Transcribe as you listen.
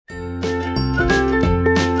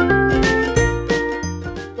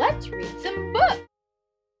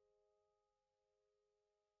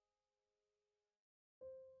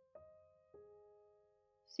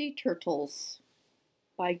Sea Turtles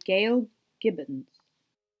by Gail Gibbons.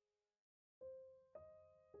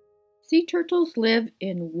 Sea turtles live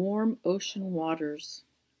in warm ocean waters.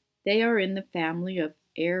 They are in the family of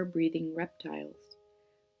air-breathing reptiles.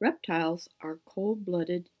 Reptiles are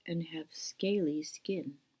cold-blooded and have scaly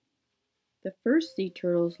skin. The first sea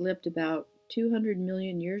turtles lived about 200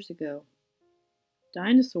 million years ago.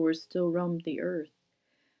 Dinosaurs still roamed the earth.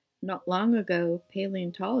 Not long ago,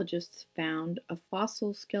 paleontologists found a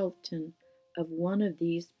fossil skeleton of one of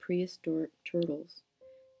these prehistoric turtles.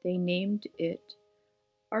 They named it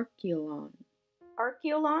Archaeolon.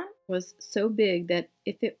 Archaeolon was so big that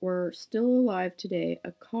if it were still alive today,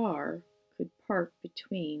 a car could park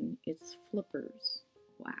between its flippers.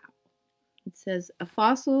 Wow. It says, a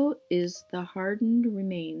fossil is the hardened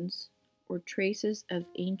remains or traces of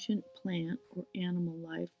ancient plant or animal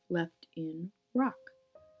life left in rock.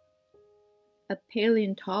 A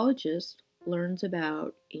paleontologist learns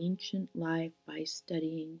about ancient life by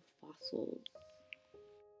studying fossils.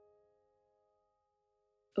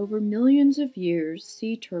 Over millions of years,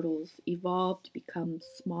 sea turtles evolved to become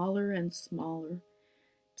smaller and smaller.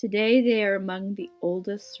 Today, they are among the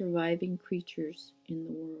oldest surviving creatures in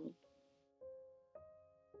the world.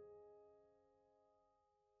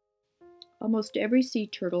 Almost every sea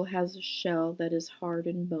turtle has a shell that is hard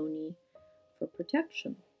and bony for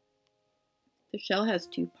protection. The shell has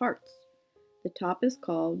two parts. The top is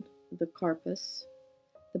called the carpus.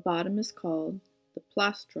 The bottom is called the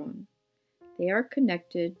plastron. They are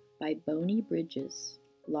connected by bony bridges.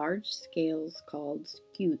 Large scales called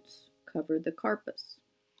scutes cover the carpus.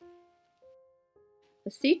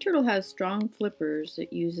 A sea turtle has strong flippers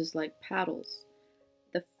it uses like paddles.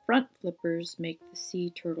 The front flippers make the sea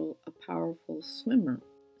turtle a powerful swimmer.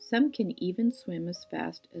 Some can even swim as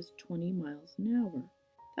fast as 20 miles an hour.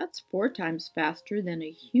 That's 4 times faster than a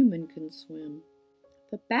human can swim.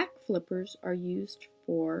 The back flippers are used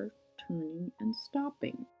for turning and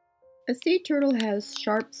stopping. A sea turtle has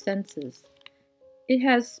sharp senses. It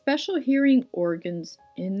has special hearing organs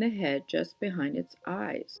in the head just behind its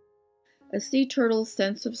eyes. A sea turtle's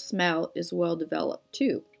sense of smell is well developed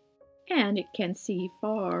too, and it can see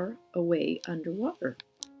far away underwater.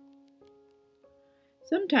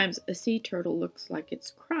 Sometimes a sea turtle looks like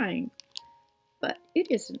it's crying, but it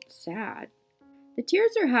isn't sad. The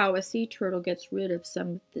tears are how a sea turtle gets rid of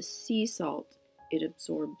some of the sea salt it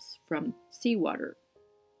absorbs from seawater.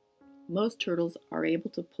 Most turtles are able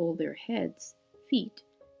to pull their heads, feet,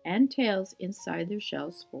 and tails inside their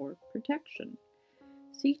shells for protection.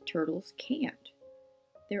 Sea turtles can't.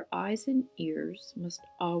 Their eyes and ears must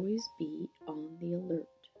always be on the alert.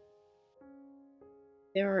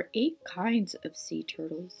 There are 8 kinds of sea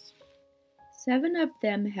turtles. 7 of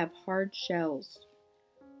them have hard shells.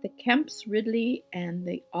 The Kemp's Ridley and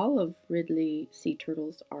the olive Ridley sea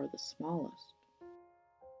turtles are the smallest.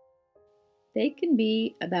 They can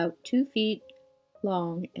be about 2 feet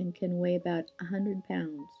long and can weigh about 100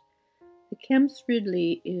 pounds. The Kemp's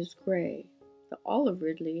Ridley is gray. The olive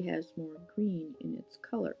Ridley has more green in its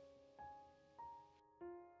color.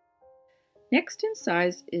 Next in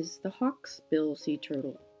size is the hawksbill sea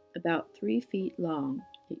turtle, about 3 feet long.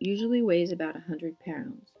 It usually weighs about 100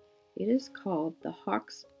 pounds. It is called the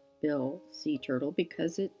hawksbill sea turtle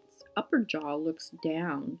because its upper jaw looks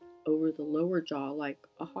down over the lower jaw like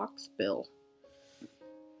a hawk's bill.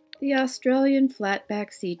 The Australian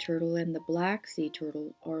flatback sea turtle and the black sea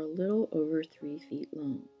turtle are a little over 3 feet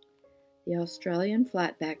long. The Australian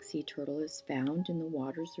flatback sea turtle is found in the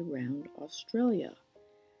waters around Australia.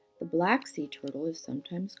 The black sea turtle is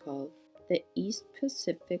sometimes called the East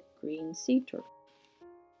Pacific green sea turtle.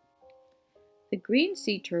 The green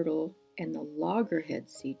sea turtle and the loggerhead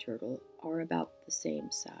sea turtle are about the same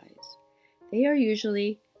size. They are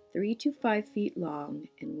usually 3 to 5 feet long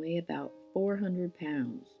and weigh about 400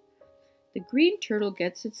 pounds. The green turtle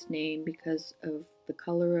gets its name because of the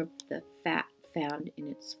color of the fat found in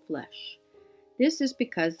its flesh. This is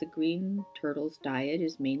because the green turtle's diet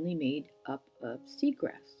is mainly made up of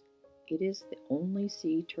seagrass. It is the only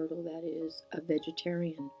sea turtle that is a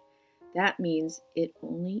vegetarian. That means it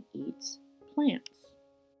only eats plants.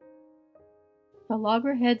 The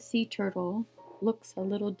loggerhead sea turtle looks a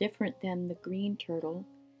little different than the green turtle.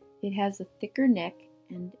 It has a thicker neck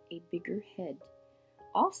and a bigger head.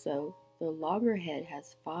 Also, the loggerhead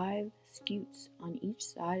has 5 scutes on each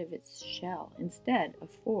side of its shell instead of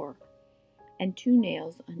 4, and 2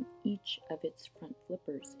 nails on each of its front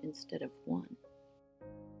flippers instead of 1.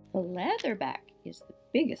 The leatherback is the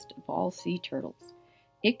biggest of all sea turtles.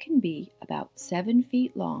 It can be about 7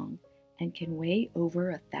 feet long and can weigh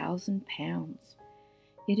over 1,000 pounds.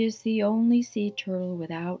 It is the only sea turtle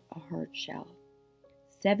without a hard shell.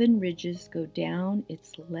 7 ridges go down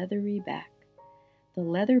its leathery back. The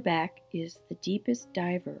leather back is the deepest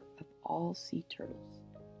diver of all sea turtles.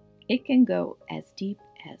 It can go as deep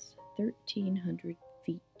as 1,300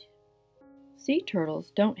 feet. Sea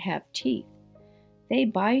turtles don't have teeth. They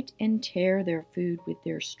bite and tear their food with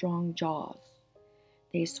their strong jaws.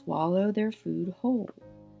 They swallow their food whole.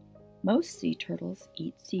 Most sea turtles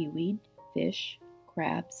eat seaweed, fish,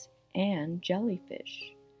 crabs, and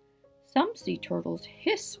jellyfish. Some sea turtles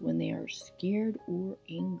hiss when they are scared or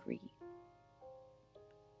angry.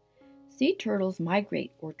 Sea turtles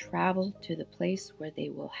migrate or travel to the place where they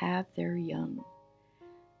will have their young.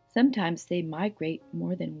 Sometimes they migrate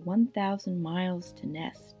more than 1,000 miles to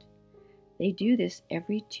nest. They do this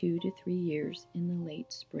every 2 to 3 years in the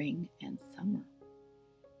late spring and summer.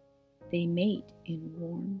 They mate in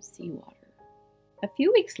warm seawater. A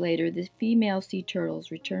few weeks later, the female sea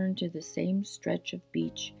turtles return to the same stretch of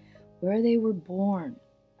beach where they were born.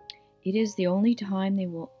 It is the only time they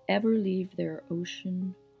will ever leave their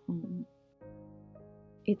ocean home.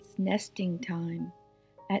 It's nesting time.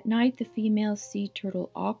 At night, the female sea turtle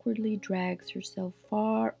awkwardly drags herself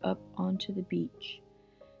far up onto the beach.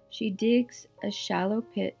 She digs a shallow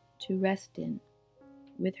pit to rest in.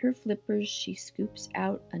 With her flippers, she scoops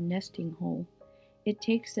out a nesting hole. It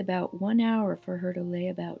takes about 1 hour for her to lay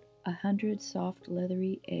about 100 soft,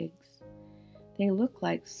 leathery eggs. They look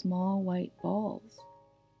like small white balls.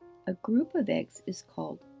 A group of eggs is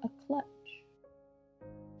called a clutch.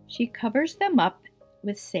 She covers them up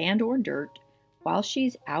with sand or dirt. While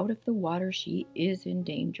she's out of the water, she is in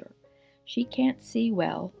danger. She can't see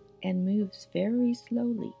well and moves very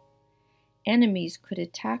slowly. Enemies could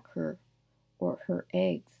attack her or her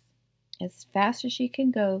eggs. As fast as she can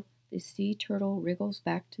go, the sea turtle wriggles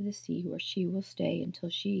back to the sea where she will stay until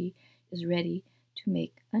she is ready to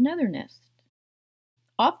make another nest.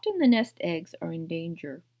 Often the nest eggs are in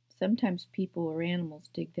danger. Sometimes people or animals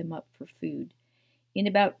dig them up for food. In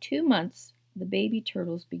about 2 months, the baby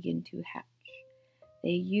turtles begin to hatch.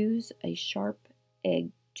 They use a sharp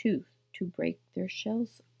egg tooth to break their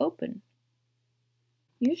shells open.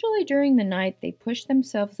 Usually during the night, they push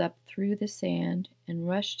themselves up through the sand and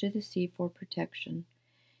rush to the sea for protection.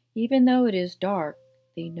 Even though it is dark,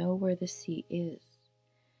 they know where the sea is.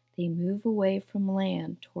 They move away from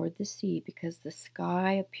land toward the sea because the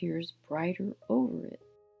sky appears brighter over it.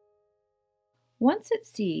 Once at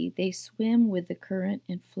sea, they swim with the current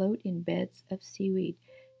and float in beds of seaweed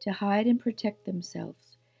to hide and protect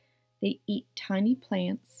themselves. They eat tiny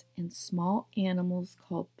plants and small animals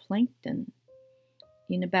called plankton.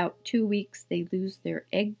 In about 2 weeks, they lose their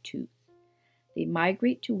egg tooth. They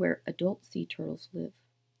migrate to where adult sea turtles live.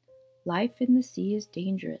 Life in the sea is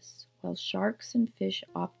dangerous. While sharks and fish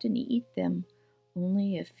often eat them,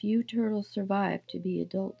 only a few turtles survive to be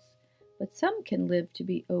adults, but some can live to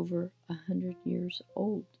be over 100 years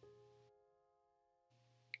old.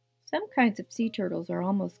 Some kinds of sea turtles are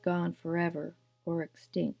almost gone forever or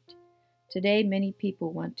extinct. Today, many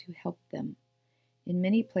people want to help them. In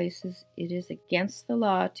many places, it is against the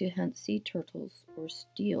law to hunt sea turtles or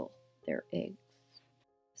steal their eggs.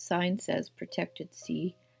 The sign says Protected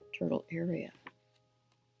Sea Turtle Area.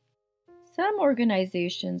 Some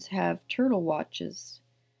organizations have turtle watches.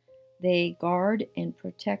 They guard and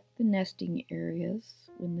protect the nesting areas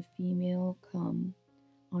when the female come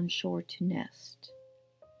on shore to nest.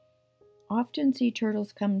 Often sea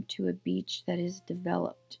turtles come to a beach that is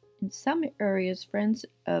developed. In some areas, friends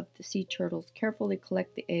of the sea turtles carefully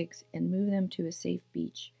collect the eggs and move them to a safe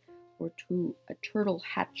beach or to a turtle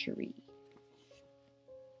hatchery.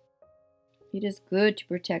 It is good to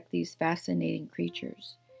protect these fascinating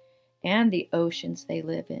creatures and the oceans they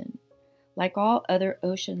live in. Like all other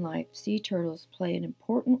ocean life, sea turtles play an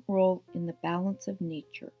important role in the balance of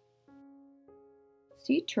nature.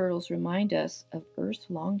 Sea turtles remind us of Earth's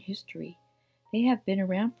long history. They have been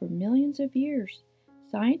around for millions of years.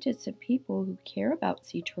 Scientists and people who care about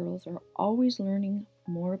sea turtles are always learning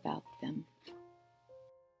more about them.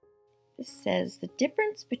 This says the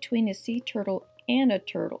difference between a sea turtle and a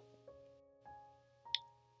turtle.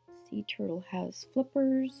 Sea turtle has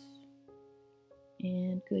flippers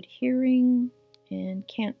and good hearing and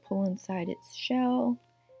can't pull inside its shell,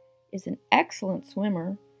 is an excellent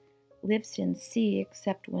swimmer, lives in sea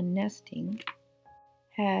except when nesting,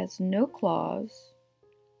 has no claws,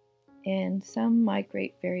 and some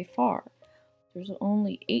migrate very far. There's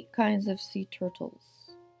only 8 kinds of sea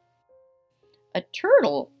turtles. A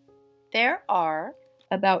turtle, there are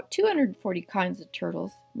about 240 kinds of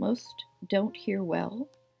turtles. Most don't hear well.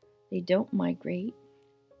 They don't migrate.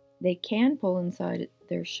 They can pull inside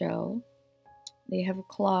their shell. They have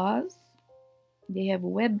claws. They have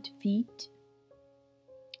webbed feet.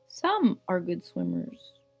 Some are good swimmers,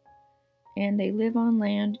 and they live on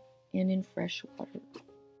land and in fresh water.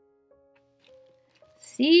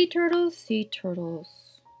 Sea turtles, sea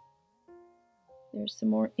turtles. There's some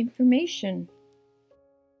more information.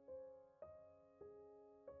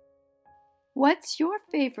 What's your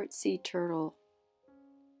favorite sea turtle?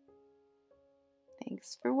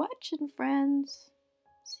 Thanks for watching, friends.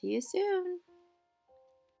 See you soon.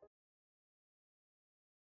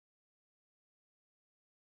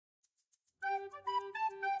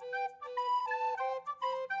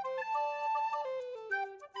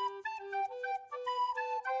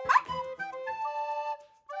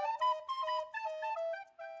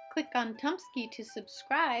 Click on Tumsky to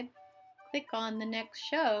subscribe. Click on the next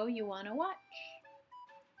show you want to watch.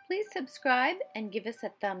 Please subscribe and give us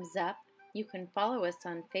a thumbs up. You can follow us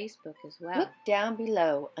on Facebook as well. Look down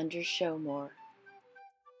below under Show More.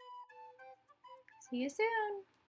 See you soon.